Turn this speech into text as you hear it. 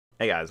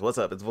Hey guys, what's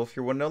up? It's Volf,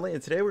 your one and only,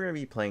 and today we're going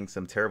to be playing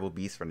some Terrible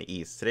Beasts from the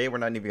East. Today we're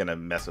not even going to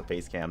mess with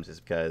face cams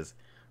just because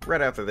right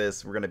after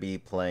this we're going to be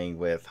playing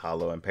with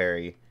Hollow and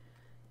Perry,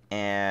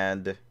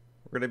 and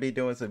we're going to be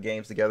doing some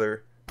games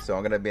together. So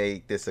I'm going to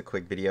make this a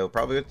quick video,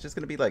 probably just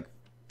going to be like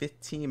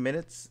 15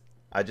 minutes.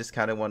 I just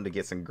kind of wanted to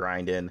get some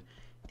grind in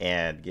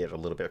and get a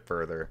little bit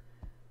further.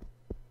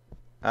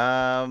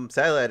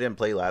 Sadly I didn't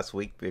play last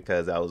week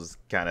because I was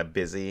kind of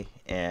busy,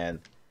 and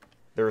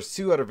there was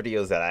 2 other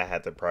videos that I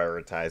had to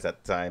prioritize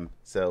at the time,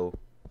 so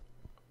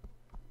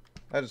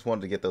I just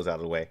wanted to get those out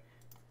of the way.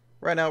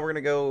 Right now we're going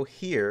to go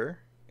here,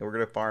 and we're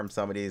going to farm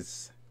some of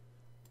these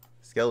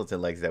skeleton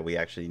legs that we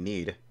actually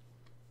need.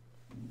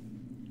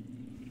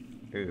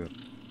 Ooh,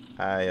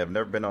 I have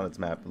never been on its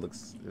map. It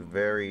looks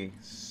very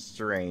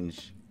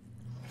strange.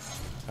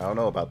 I don't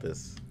know about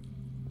this.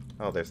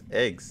 Oh, there's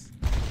eggs.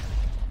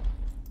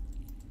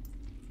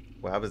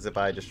 What happens if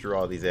I destroy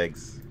all these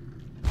eggs?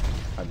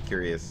 I'm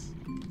curious.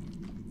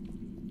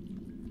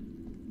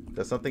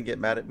 Does something get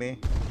mad at me?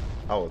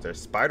 Oh, there's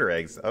spider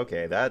eggs.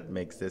 Okay, that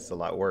makes this a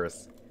lot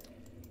worse.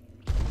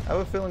 I have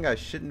a feeling I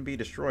shouldn't be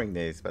destroying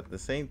these, but at the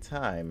same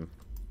time,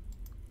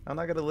 I'm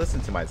not going to listen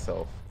to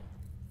myself.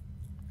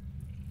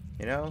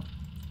 You know?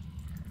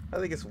 I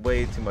think it's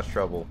way too much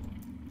trouble.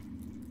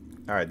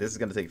 Alright, this is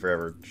going to take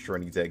forever,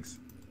 destroying these eggs.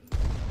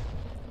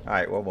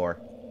 Alright, one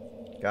more.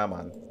 Come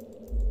on.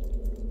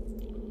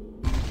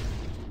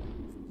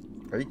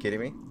 Are you kidding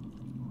me?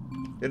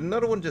 Did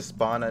another one just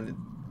spawn on it?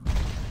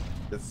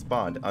 It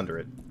spawned under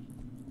it.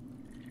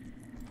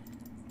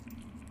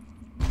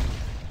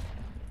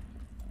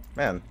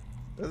 Man,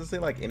 doesn't seem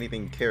like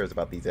anything cares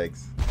about these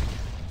eggs.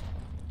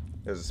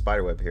 There's a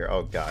spider web here.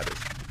 Oh god.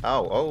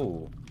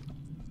 Oh.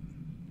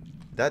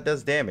 That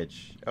does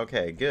damage.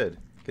 Okay, good.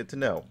 Good to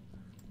know.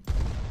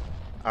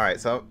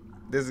 Alright, so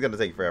this is gonna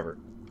take forever.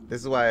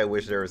 This is why I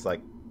wish there was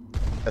like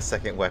a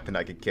second weapon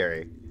I could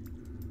carry,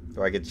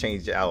 so I could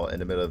change out in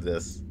the middle of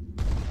this.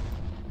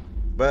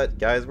 But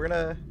guys, we're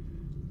gonna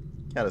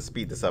kind of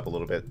speed this up a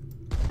little bit.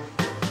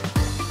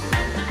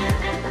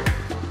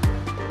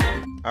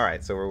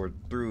 Alright, so we're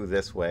through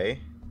this way.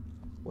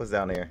 What's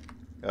down here?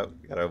 Oh,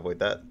 gotta avoid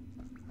that.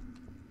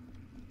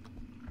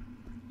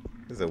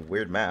 This is a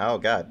weird map. Oh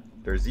god,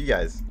 there's you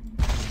guys.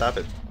 Stop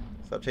it.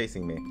 Stop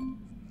chasing me.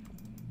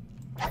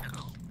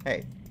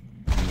 Hey.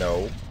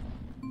 No.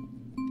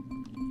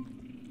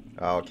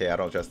 Oh, okay, I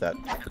don't trust that.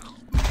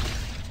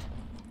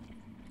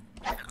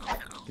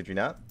 Could you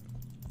not?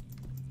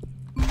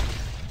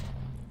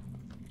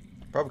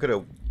 Probably could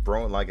have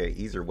thrown like an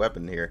easier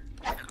weapon here,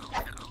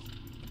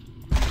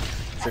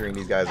 considering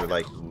these guys are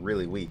like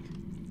really weak.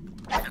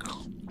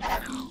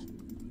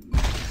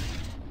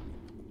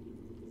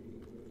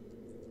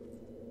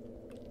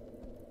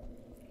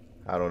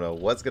 I don't know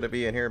what's gonna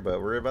be in here, but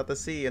we're about to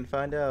see and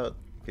find out.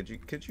 Could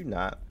you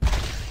not,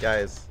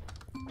 guys?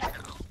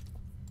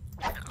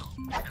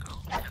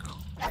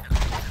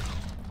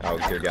 Oh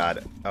dear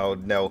god. Oh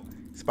no,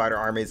 spider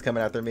army is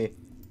coming after me.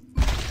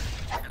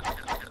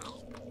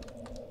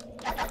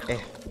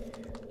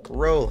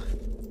 Roll.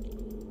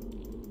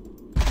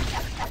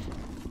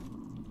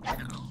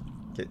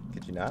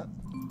 Could you not?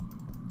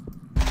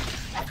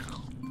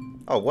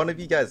 Oh, one of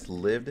you guys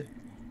lived?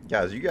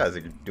 Guys, you guys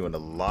are doing a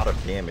lot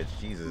of damage.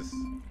 Jesus.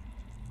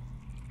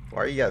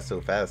 Why are you guys so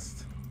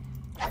fast?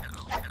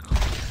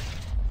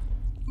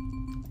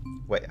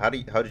 Wait, how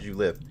did you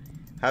live?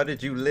 How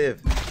did you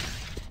live?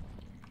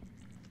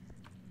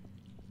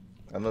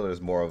 I know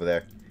there's more over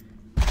there.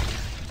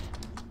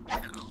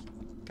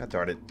 God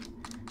darn it.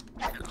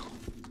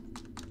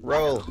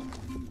 Roll.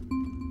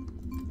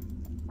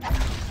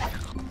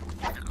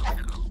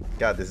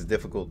 God, this is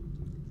difficult.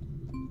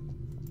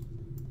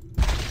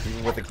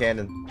 Even with the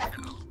cannon.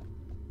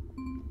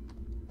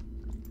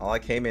 All I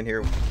came in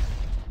here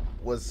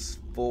was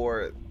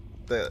for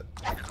the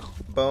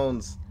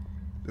bones.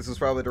 This was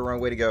probably the wrong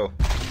way to go.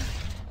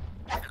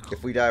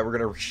 If we die, we're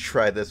gonna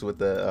retry this with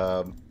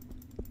the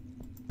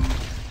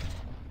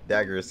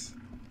daggers.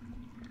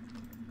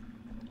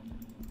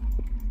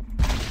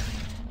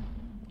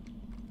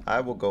 I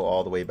will go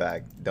all the way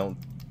back. Don't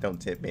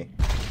tip me.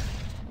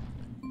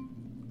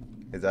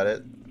 Is that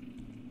it?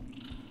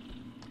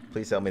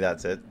 Please tell me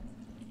that's it.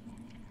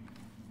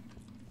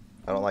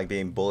 I don't like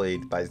being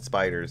bullied by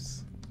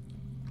spiders.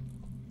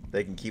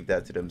 They can keep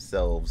that to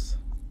themselves.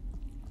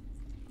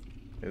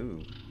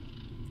 Ooh.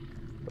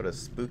 What a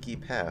spooky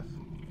path.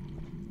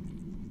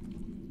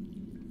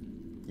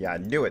 Yeah, I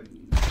knew it.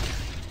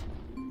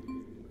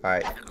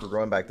 Alright, we're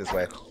going back this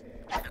way.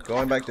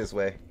 Going back this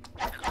way.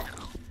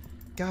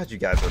 God, you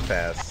guys are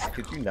fast.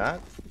 Could you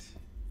not?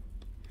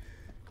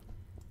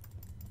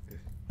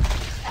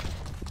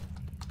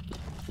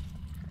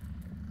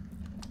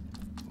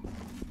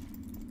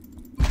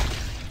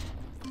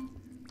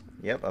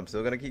 Yep, I'm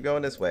still gonna keep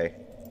going this way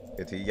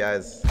until you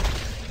guys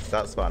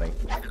stop spawning.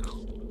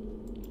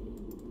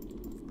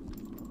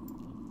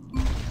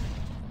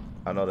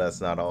 I know that's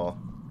not all.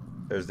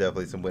 There's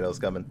definitely some widows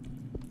coming.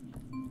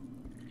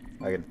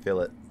 I can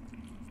feel it.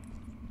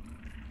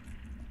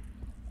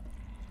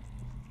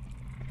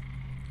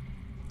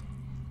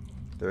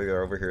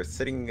 They're over here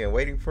sitting and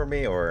waiting for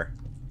me, or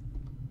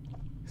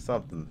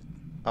something.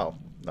 Oh,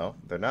 no,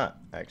 they're not,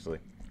 actually.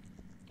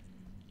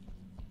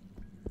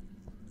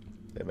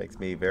 That makes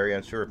me very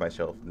unsure of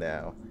myself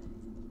now.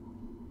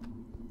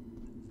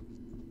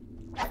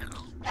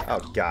 Oh,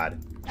 God.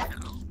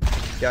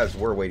 You guys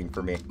were waiting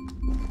for me.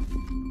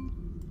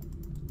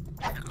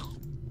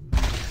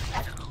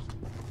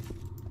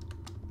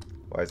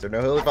 Why is there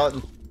no healing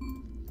button?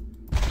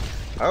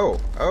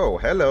 Oh,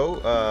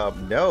 hello.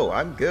 No,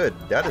 I'm good.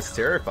 That is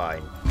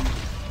terrifying.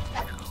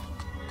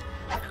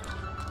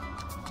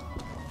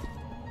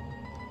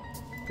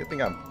 Good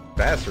thing I'm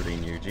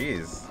bastarding you,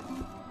 jeez.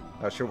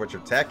 Not sure what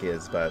your tech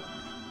is, but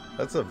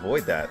let's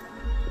avoid that.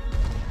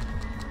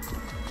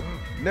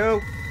 No!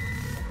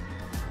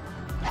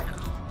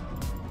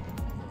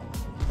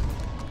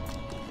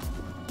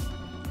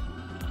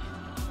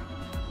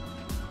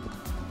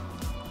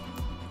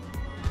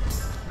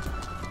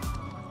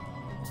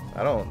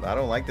 I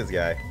don't like this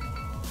guy.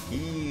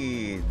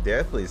 He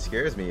definitely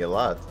scares me a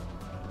lot.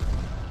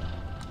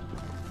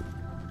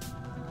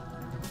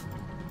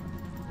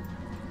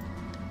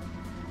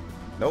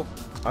 Nope,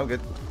 I'm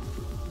good.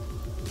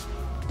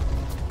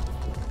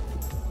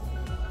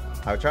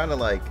 I'm trying to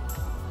like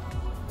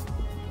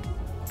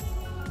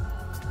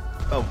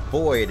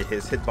avoid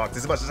his hitbox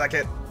as much as I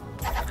can.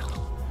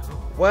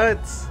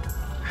 What?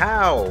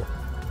 How?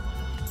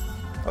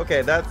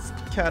 Okay, that's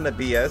kind of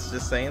BS,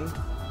 just saying.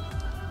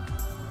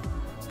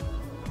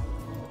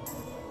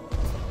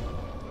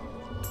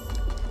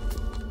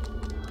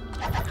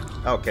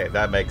 Okay,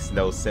 that makes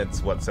no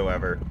sense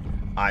whatsoever.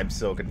 I'm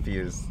so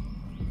confused.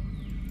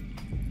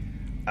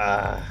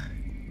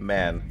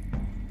 Man.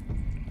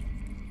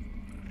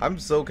 I'm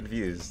so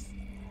confused.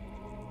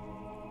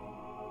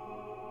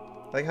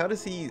 Like, how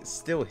does he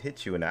still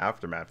hit you in the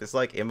aftermath? It's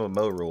like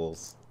MMO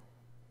rules.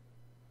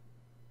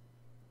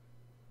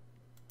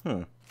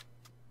 I'm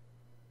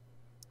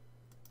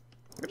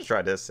gonna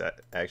try this,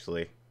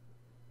 actually.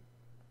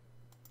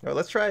 No,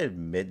 let's try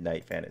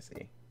Midnight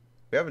Fantasy.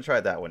 We haven't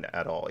tried that one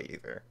at all,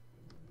 either.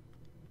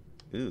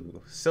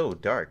 Ooh, so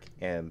dark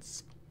and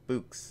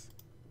spooks.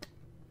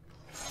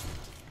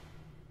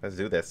 Let's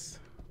do this.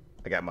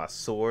 I got my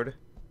sword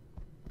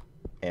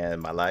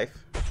and my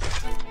life.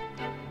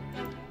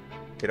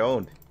 Get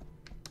on.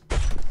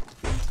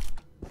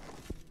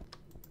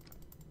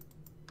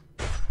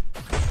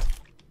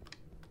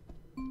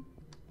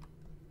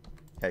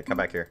 Hey, come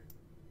back here.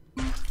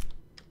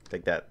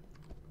 Take that.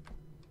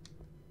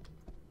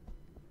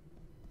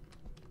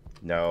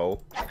 No.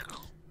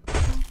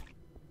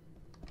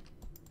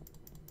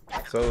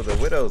 So the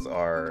widows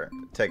are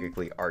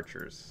technically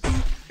archers,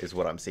 is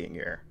what I'm seeing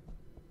here.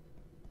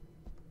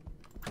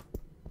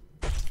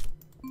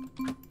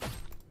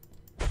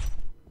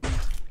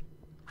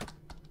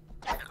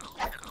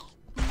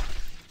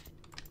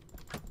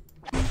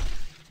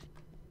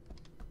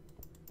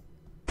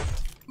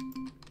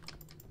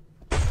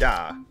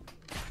 Yeah.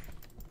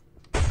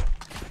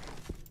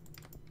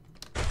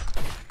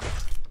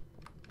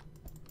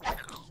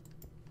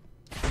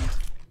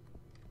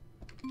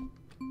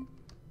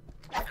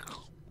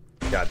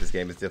 God, this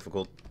game is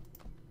difficult.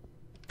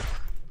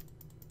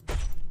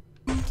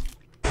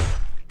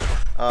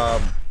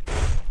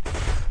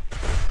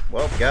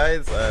 Well,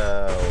 guys,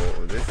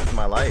 this is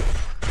my life.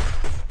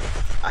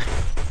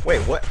 Wait,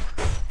 what?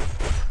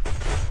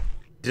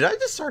 Did I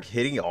just start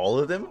hitting all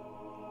of them?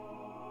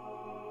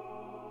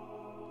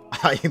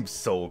 I am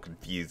so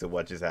confused at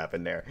what just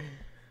happened there.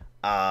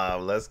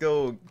 Let's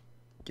go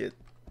get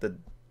the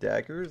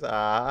daggers.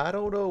 I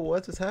don't know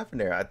what just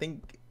happened there. I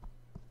think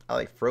I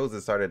like froze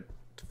and started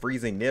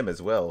freezing them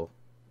as well.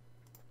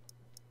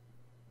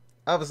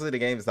 Obviously the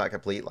game is not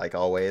complete like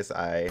always.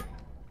 I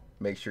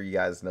make sure you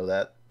guys know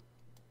that.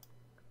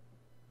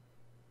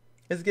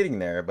 It's getting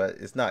there, but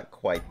it's not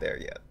quite there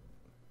yet.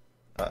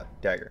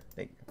 Dagger,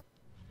 thank you.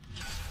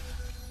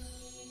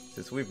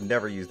 Since we've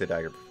never used a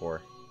dagger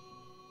before.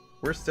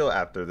 We're still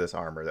after this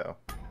armor though.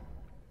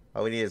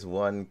 All we need is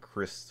one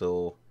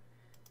crystal,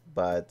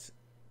 but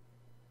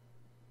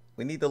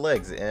we need the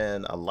legs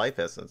and a life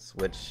essence,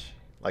 which,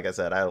 like I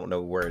said, I don't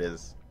know where it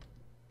is.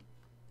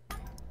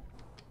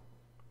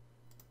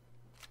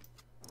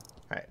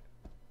 Alright.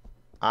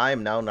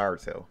 I'm now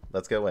Naruto.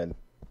 Let's go in.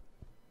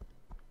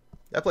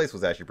 That place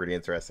was actually pretty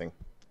interesting.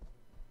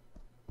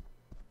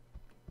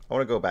 I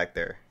want to go back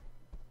there.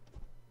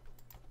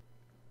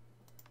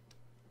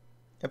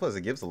 And plus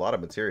it gives a lot of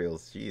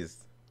materials. Jeez.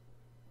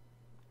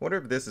 Wonder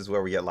if this is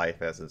where we get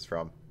life essence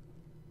from.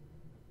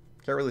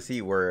 Can't really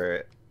see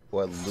what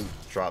loot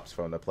drops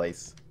from the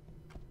place.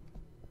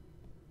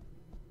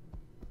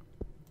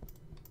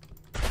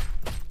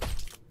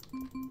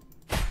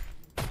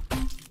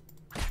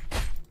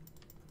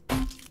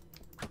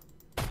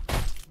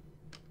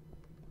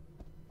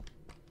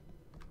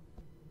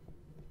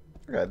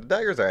 Okay, the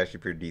daggers are actually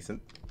pretty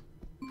decent.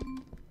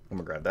 I'm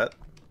gonna grab that.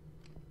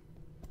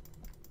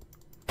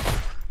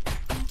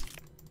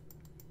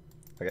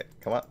 Okay,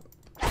 come on.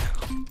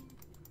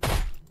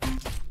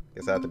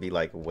 Guess I have to be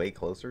like way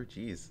closer.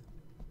 Jeez.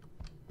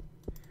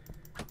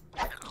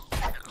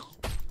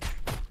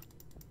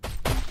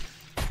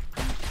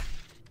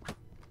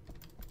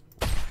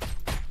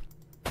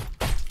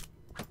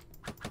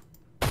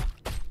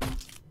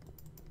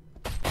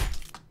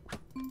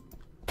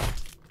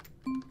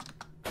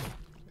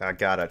 Oh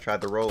god, I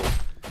tried to roll.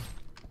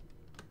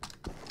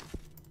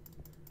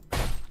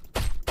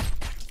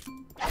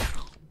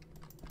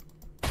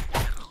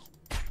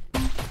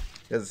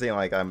 Doesn't seem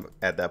like I'm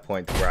at that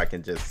point where I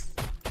can just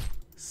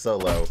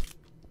solo.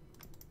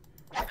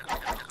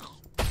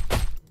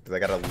 Because I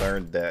gotta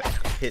learn the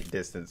hit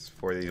distance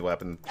for these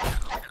weapons.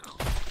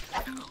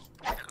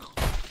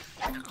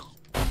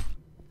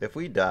 If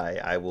we die,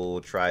 I will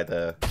try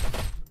the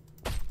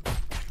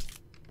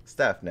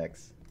staff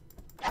next.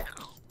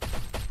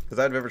 Because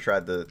I've never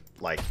tried the,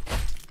 like,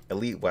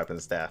 elite weapon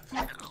staff.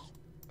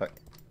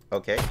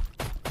 Okay.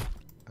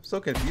 I'm so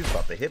confused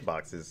about the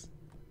hitboxes.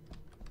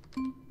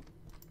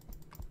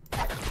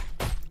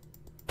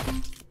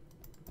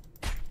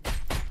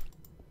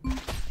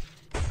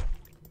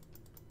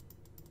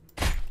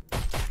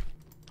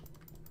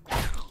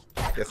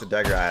 Guess the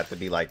dagger I have to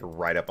be like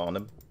right up on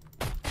him.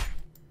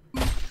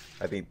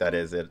 I think that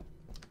is it.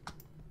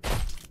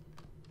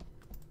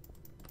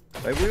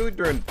 Like, we were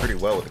doing pretty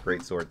well with the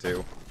greatsword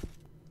too,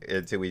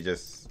 until we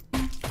just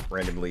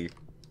randomly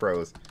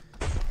froze.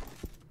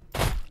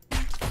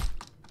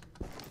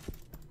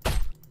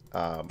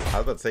 I was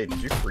about to say,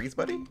 did you freeze,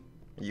 buddy?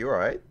 Are you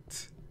alright?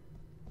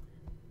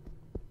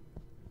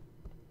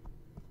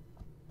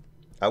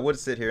 I would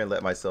sit here and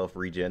let myself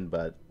regen,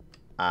 but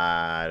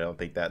I don't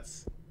think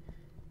that's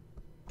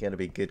gonna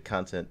be good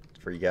content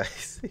for you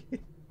guys.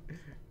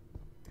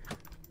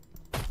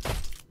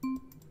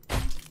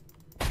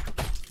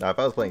 Now, if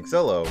I was playing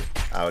solo,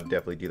 I would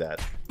definitely do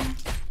that.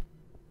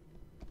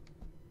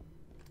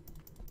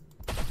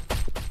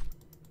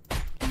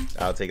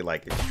 I'll take it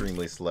like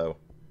extremely slow.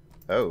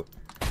 Oh.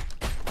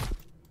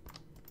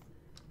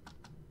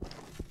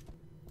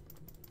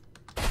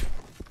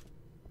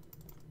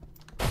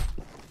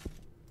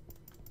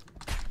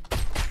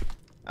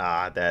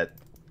 Ah,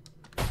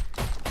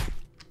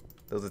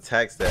 those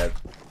attacks that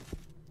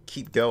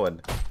keep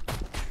going.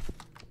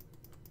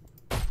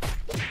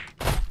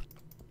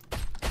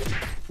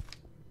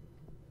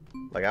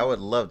 Like, I would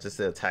love just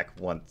to attack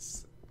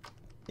once.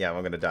 Yeah,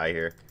 I'm gonna die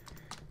here.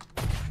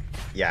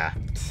 Yeah.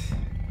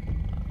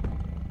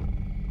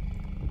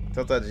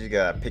 Sometimes you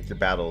gotta pick your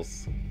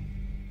battles.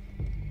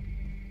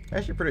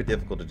 Actually pretty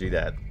difficult to do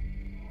that.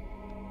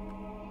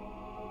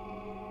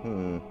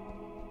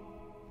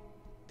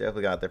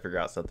 Definitely gonna have to figure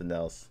out something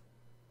else.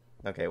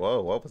 Okay,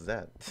 whoa, what was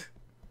that?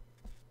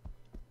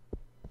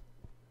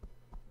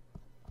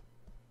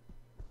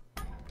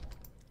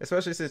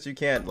 Especially since you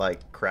can't,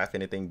 like, craft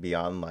anything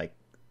beyond, like,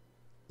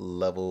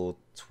 level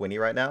 20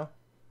 right now.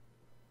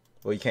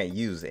 Well, you can't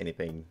use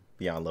anything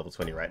beyond level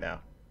 20 right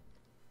now.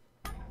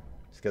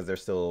 Just because they're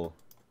still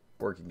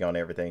working on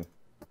everything.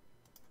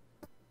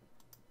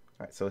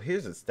 Alright, so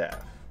here's a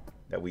staff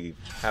that we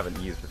haven't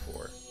used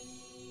before.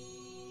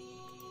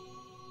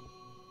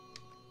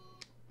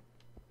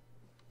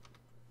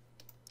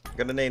 I'm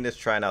gonna name this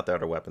Trying Out the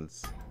Other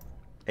Weapons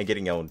and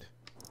Getting Owned.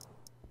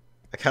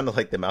 I kind of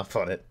like the mouth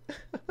on it.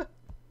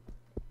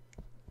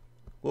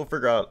 We'll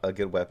figure out a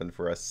good weapon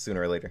for us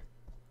sooner or later.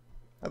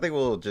 I think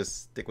we'll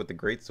just stick with the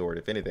greatsword,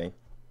 if anything.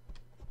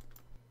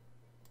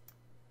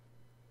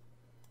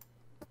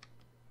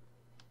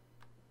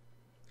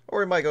 Or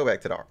we might go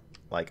back to the,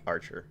 like,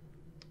 archer.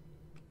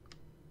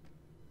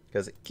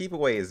 Because keep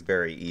away is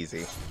very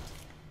easy.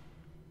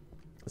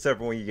 Except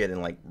for when you're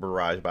getting, like,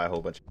 barraged by a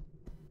whole bunch of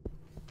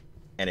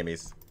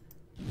enemies.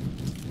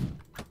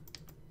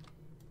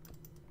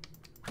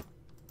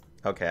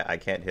 Okay, I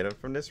can't hit him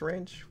from this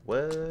range?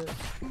 What?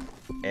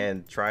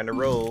 And trying to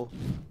roll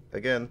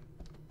again.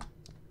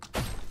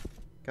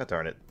 God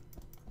darn it.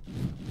 I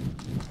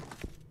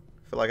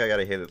feel like I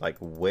gotta hit it like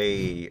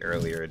way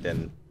earlier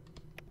than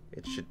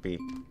it should be.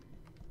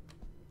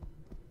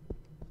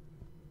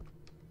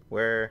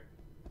 Where?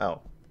 Oh.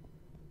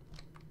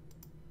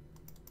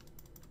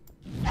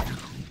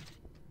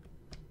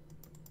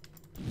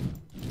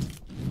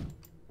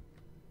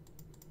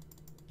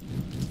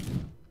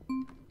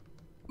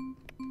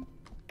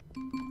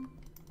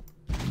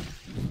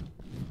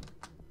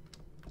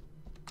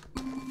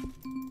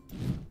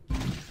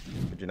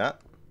 Could you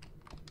not?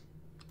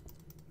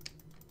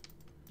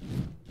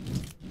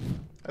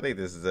 I think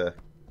this is a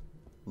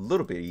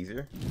little bit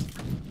easier.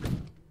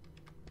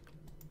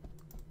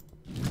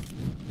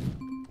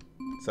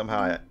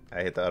 Somehow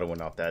I hit the other one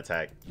off that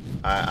attack.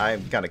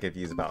 I'm kind of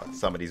confused about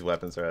some of these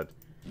weapons or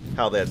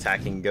how the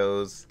attacking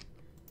goes.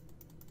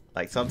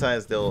 Like,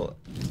 sometimes they'll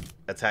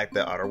attack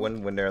the other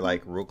one when they're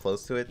like real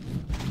close to it.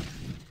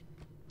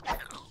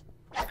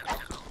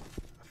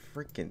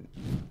 Freaking.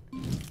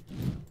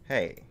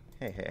 Hey.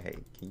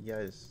 Can you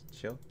guys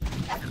chill?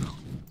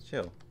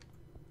 Chill.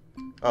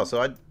 Oh,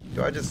 so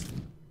do I just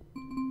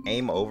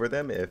aim over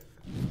them if...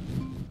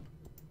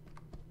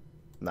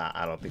 Nah,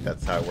 I don't think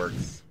that's how it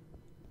works.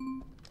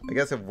 I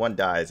guess if one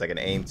dies, I can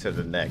aim to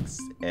the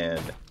next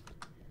and...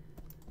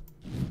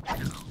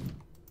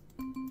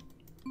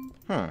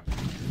 I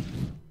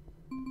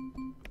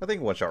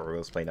think One Shot Rule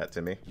explained that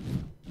to me.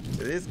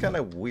 It is kind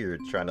of weird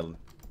trying to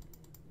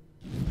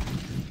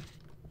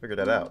figure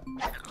that out.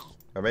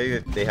 Or maybe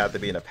they have to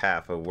be in a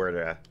path of where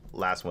to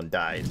last one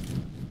died.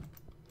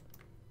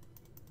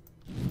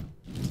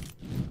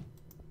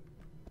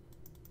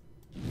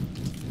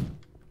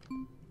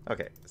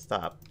 Okay,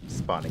 stop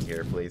spawning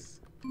here, please.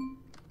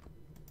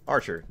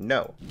 Archer,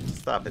 no.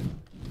 Stop it.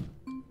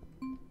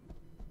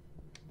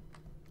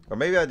 Or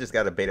maybe I just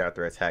gotta bait out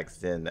their attacks,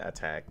 then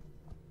attack.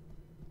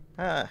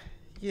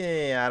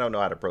 Yeah, I don't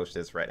know how to approach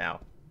this right now.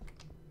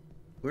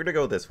 We're gonna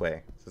go this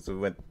way, since we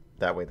went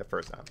that way the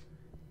first time.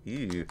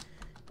 Ew.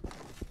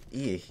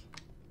 Ew.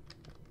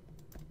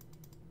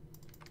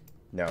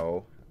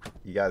 No.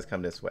 You guys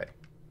come this way.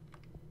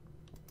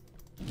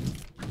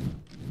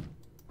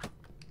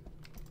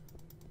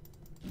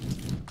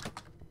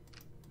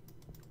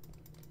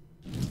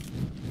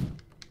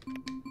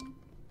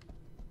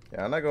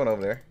 Yeah, I'm not going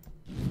over there.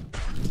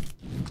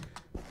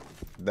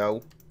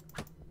 No.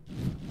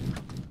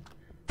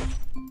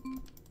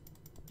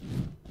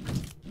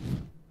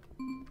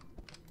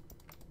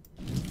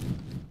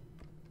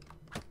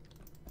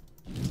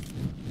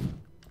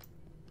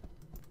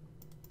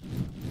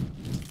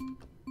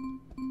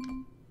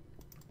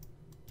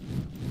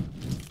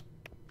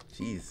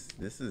 Jeez,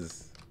 this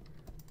is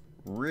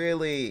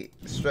really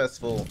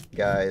stressful,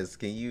 guys.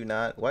 Can you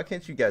not? Why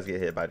can't you guys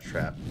get hit by the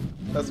trap?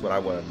 That's what I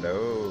want to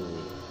know.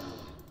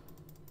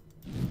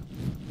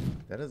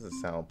 That doesn't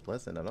sound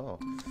pleasant at all.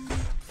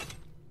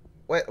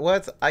 Wait,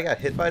 what? I got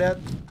hit by that?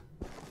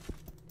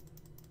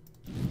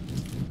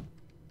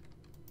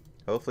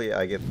 Hopefully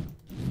I get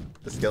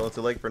the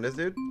skeleton leg from this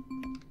dude.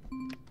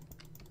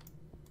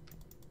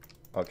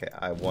 Okay,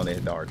 I want to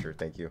hit the archer.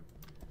 Thank you.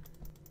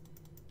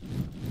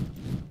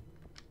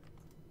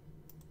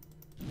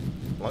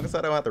 As long as I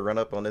don't have to run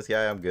up on this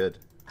guy, I'm good.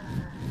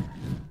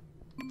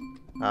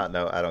 Ah,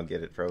 no, I don't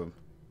get it from him.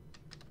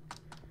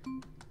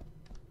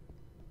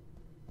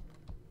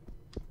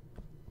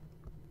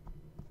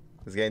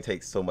 This game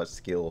takes so much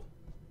skill.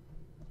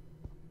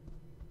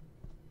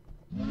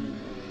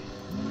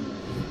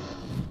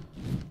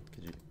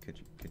 Could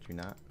you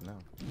not?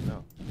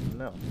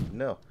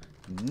 No.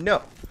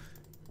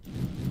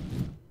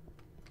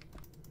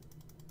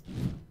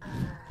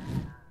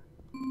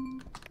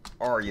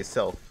 Or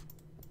yourself.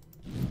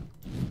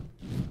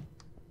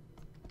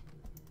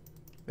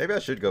 Maybe I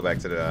should go back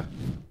to the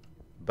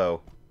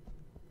bow.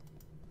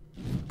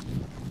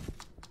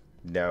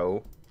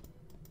 No.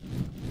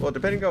 Well,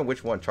 depending on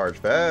which one charged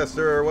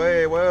faster.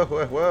 Wait, whoa.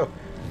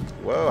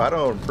 Whoa, I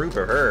don't approve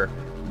of her.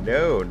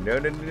 No.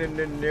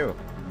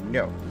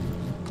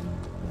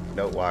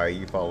 No, why are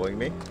you following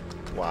me?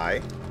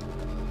 Why?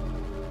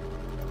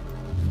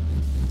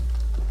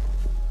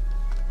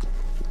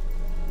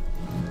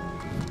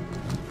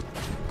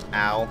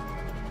 Ow.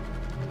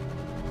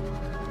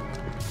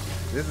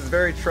 This is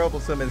very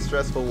troublesome and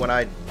stressful when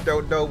I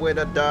don't know when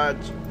to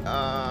dodge.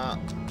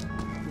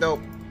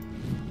 Nope.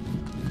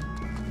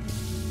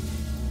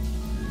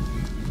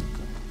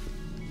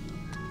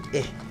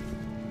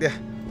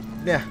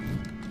 No.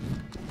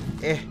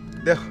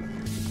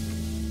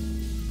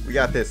 We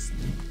got this.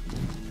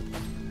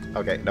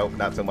 Okay, nope,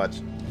 not so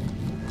much.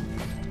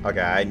 Okay,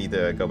 I need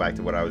to go back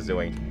to what I was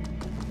doing.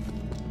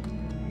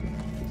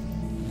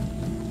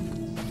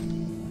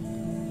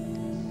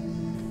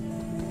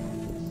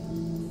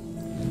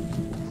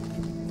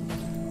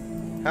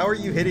 How are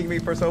you hitting me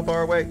from so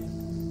far away?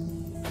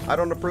 I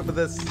don't approve of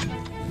this.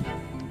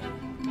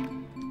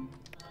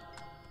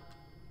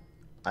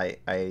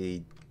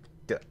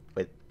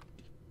 Wait.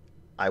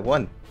 I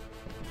won.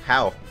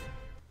 How?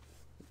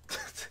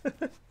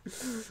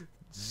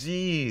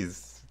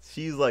 Jeez.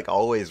 She's like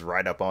always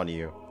right up on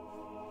you.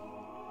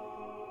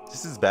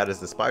 Just as bad as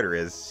the spider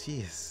is.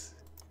 Jeez.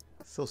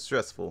 So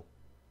stressful.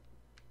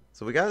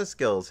 So we got a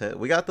skeleton.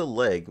 We got the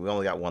leg. We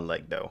only got one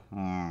leg though.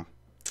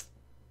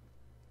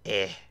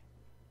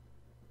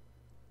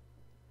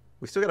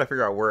 We still gotta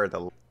figure out where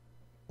the...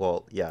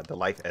 Well, yeah, the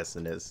life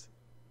essence is.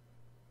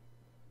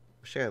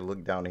 Wish I could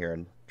look down here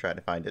and try to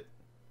find it.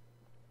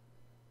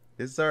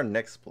 This is our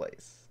next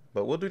place.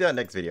 But we'll do that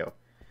next video.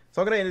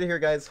 So I'm going to end it here,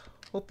 guys.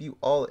 Hope you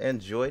all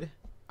enjoyed.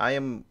 I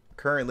am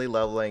currently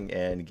leveling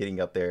and getting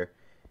up there.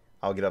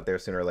 I'll get up there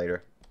sooner or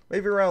later.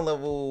 Maybe around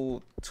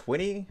level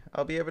 20,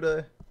 I'll be able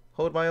to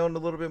hold my own a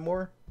little bit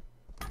more.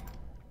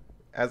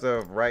 As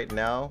of right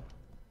now,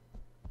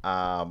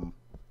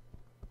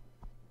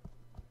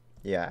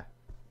 yeah,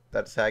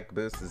 that attack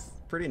boost is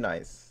pretty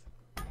nice.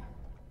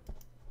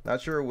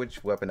 Not sure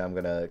which weapon I'm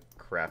going to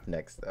craft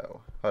next,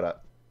 though. Hold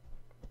up.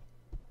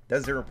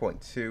 That's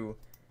 0.2.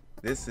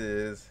 This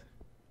is...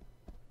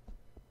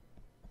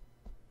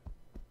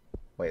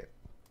 Wait.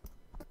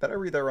 Did I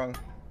read that wrong?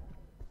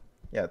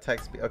 Yeah,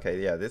 attack speed.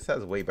 Okay, yeah, this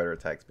has way better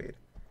attack speed.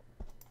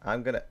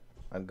 I'm going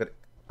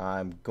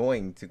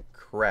to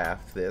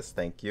craft this.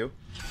 Thank you.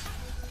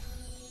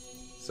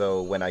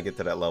 So when I get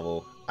to that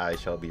level, I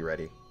shall be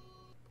ready.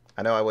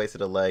 I know I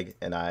wasted a leg,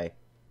 and I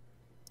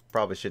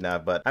probably shouldn't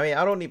have, but I mean,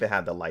 I don't even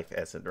have the life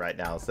essence right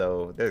now,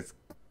 so there's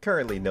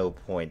currently no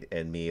point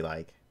in me,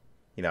 like,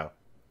 you know,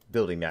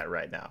 building that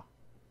right now.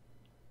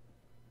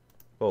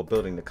 Well,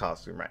 building the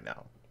costume right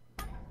now.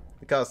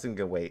 The costume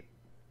can wait.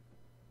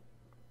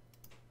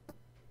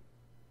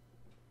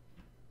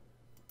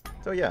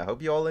 So yeah,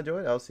 hope you all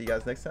enjoyed. I'll see you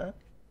guys next time.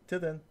 Till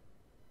then,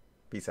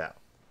 peace out.